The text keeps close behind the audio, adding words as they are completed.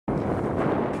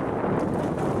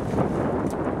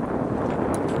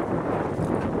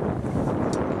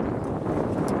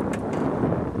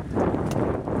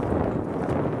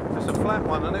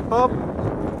fun, isn't it, Bob?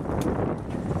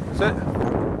 Is it?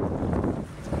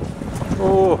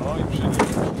 Oh,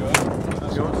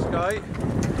 you want to skate?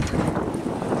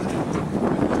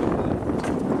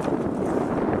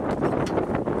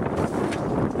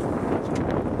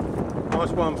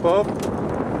 Nice one, Bob.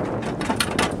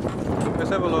 Let's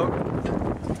have a look.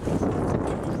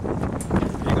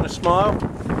 You going to smile?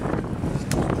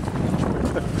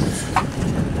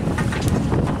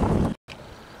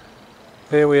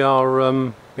 Here we are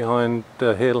behind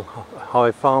Hill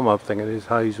High Farm, I think it is,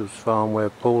 Hazel's farm, where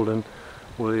Paul and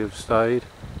Willie have stayed.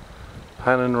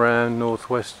 Panning round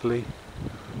northwesterly,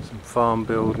 some farm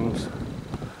buildings.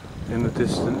 In the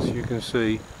distance you can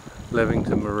see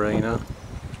Levington Marina.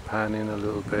 Just pan in a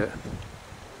little bit.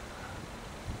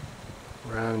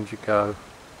 Round you go.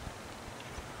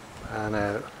 Pan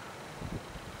out.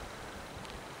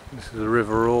 This is the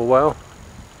River Orwell.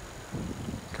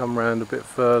 Come round a bit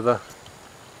further.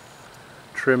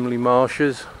 Trimley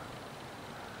marshes.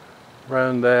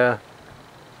 Round there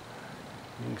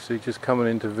you can see, just coming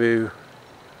into view,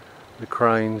 the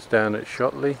cranes down at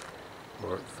Shotley,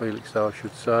 or at Felixstowe I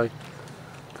should say.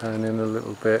 Pan in a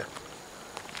little bit,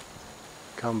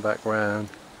 come back round,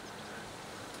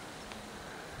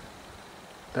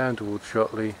 down towards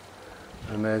Shotley,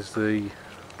 and there's the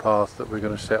path that we're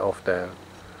going to set off down.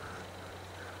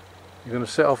 You're going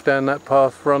to set off down that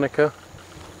path, Veronica?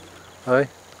 Hey?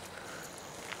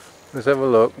 Let's have a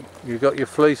look. You got your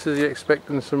fleeces? You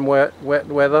expecting some wet weather?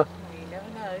 Well, you never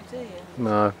know, do you?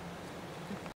 No.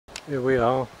 Here we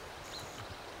are,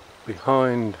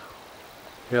 behind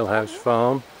Hill House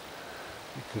Farm.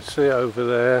 You can see over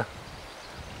there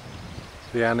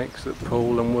the annex that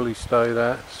Paul and Willie stayed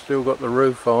at. Still got the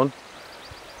roof on.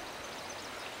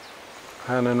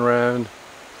 Panning round,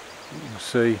 you can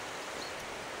see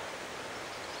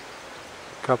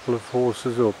a couple of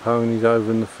horses or ponies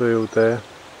over in the field there.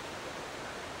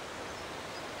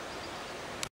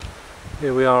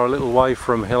 Here we are a little way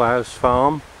from Hill House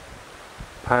Farm,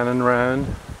 panning round.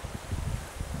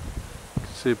 You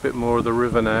can see a bit more of the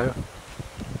river now.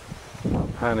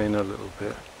 Pan in a little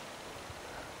bit,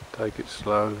 take it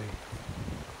slowly.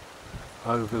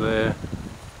 Over there,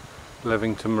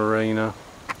 Levington Marina,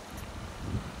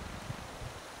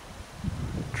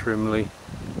 Trimley.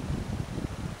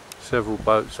 Several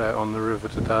boats out on the river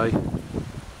today.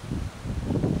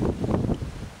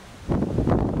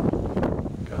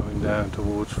 Down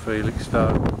towards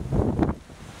Felixstowe.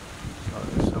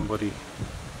 There's somebody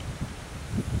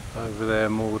over there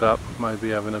moored up,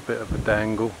 maybe having a bit of a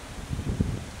dangle.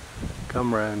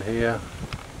 Come round here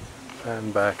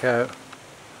and back out,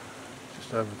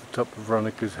 just over the top of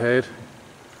Veronica's head,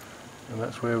 and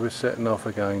that's where we're setting off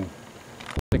again.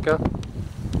 Veronica,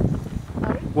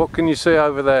 what can you see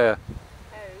over there?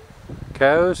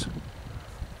 Cows. Cows?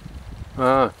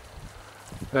 Ah.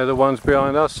 They're the ones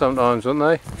behind us sometimes, aren't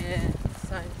they? Yeah,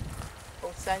 same.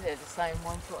 I'll say they're the same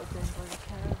ones what I've done by the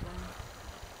caravan.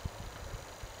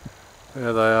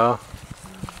 There they are.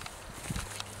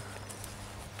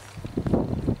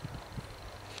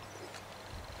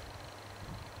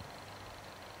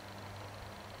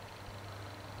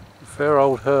 A fair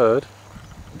old herd.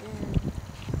 Yeah.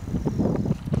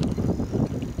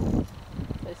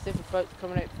 There's several boats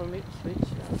coming out from Ipswich.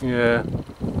 Yeah.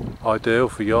 Ideal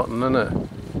for yachting, isn't it?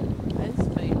 And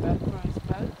speedboat, cruise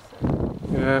boats. So.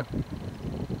 Yeah.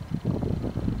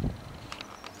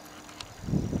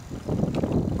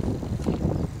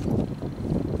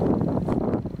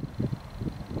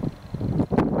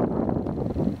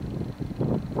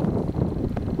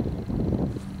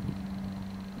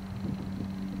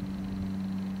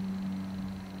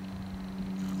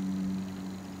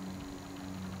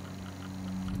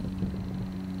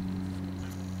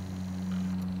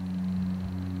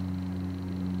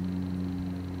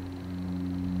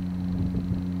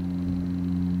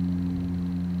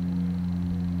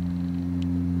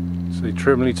 See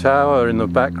Trimley Tower in the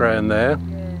background there.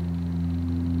 Yeah,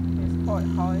 it's quite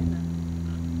high, isn't it?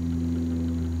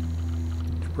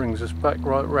 Which brings us back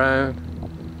right round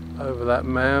over that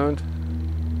mound.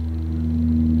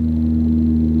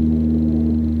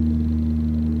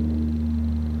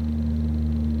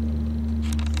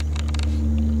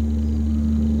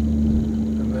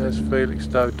 And there's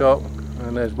Felixstowe Dock,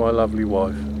 and there's my lovely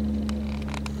wife.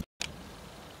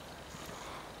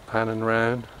 Panning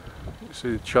round. You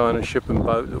see the China shipping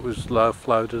boat that was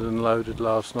floated and loaded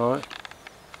last night.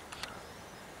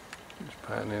 Just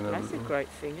panning in a That's a great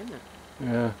thing, isn't it?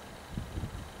 Yeah.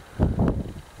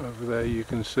 Over there you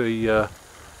can see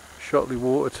Shotley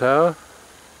Water Tower.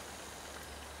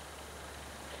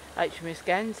 HMS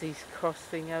Guernsey's cross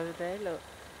thing over there, look.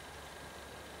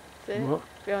 There, What?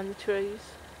 behind the trees.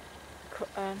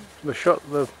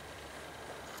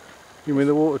 You mean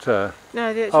the water tower?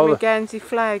 No, the Oh, actual Guernsey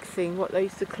flag thing, what they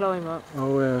used to climb up.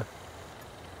 Oh yeah.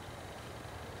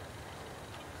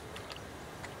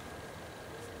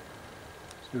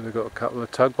 So they've got a couple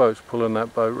of tugboats pulling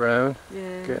that boat round,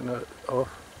 Yeah. getting it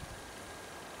off.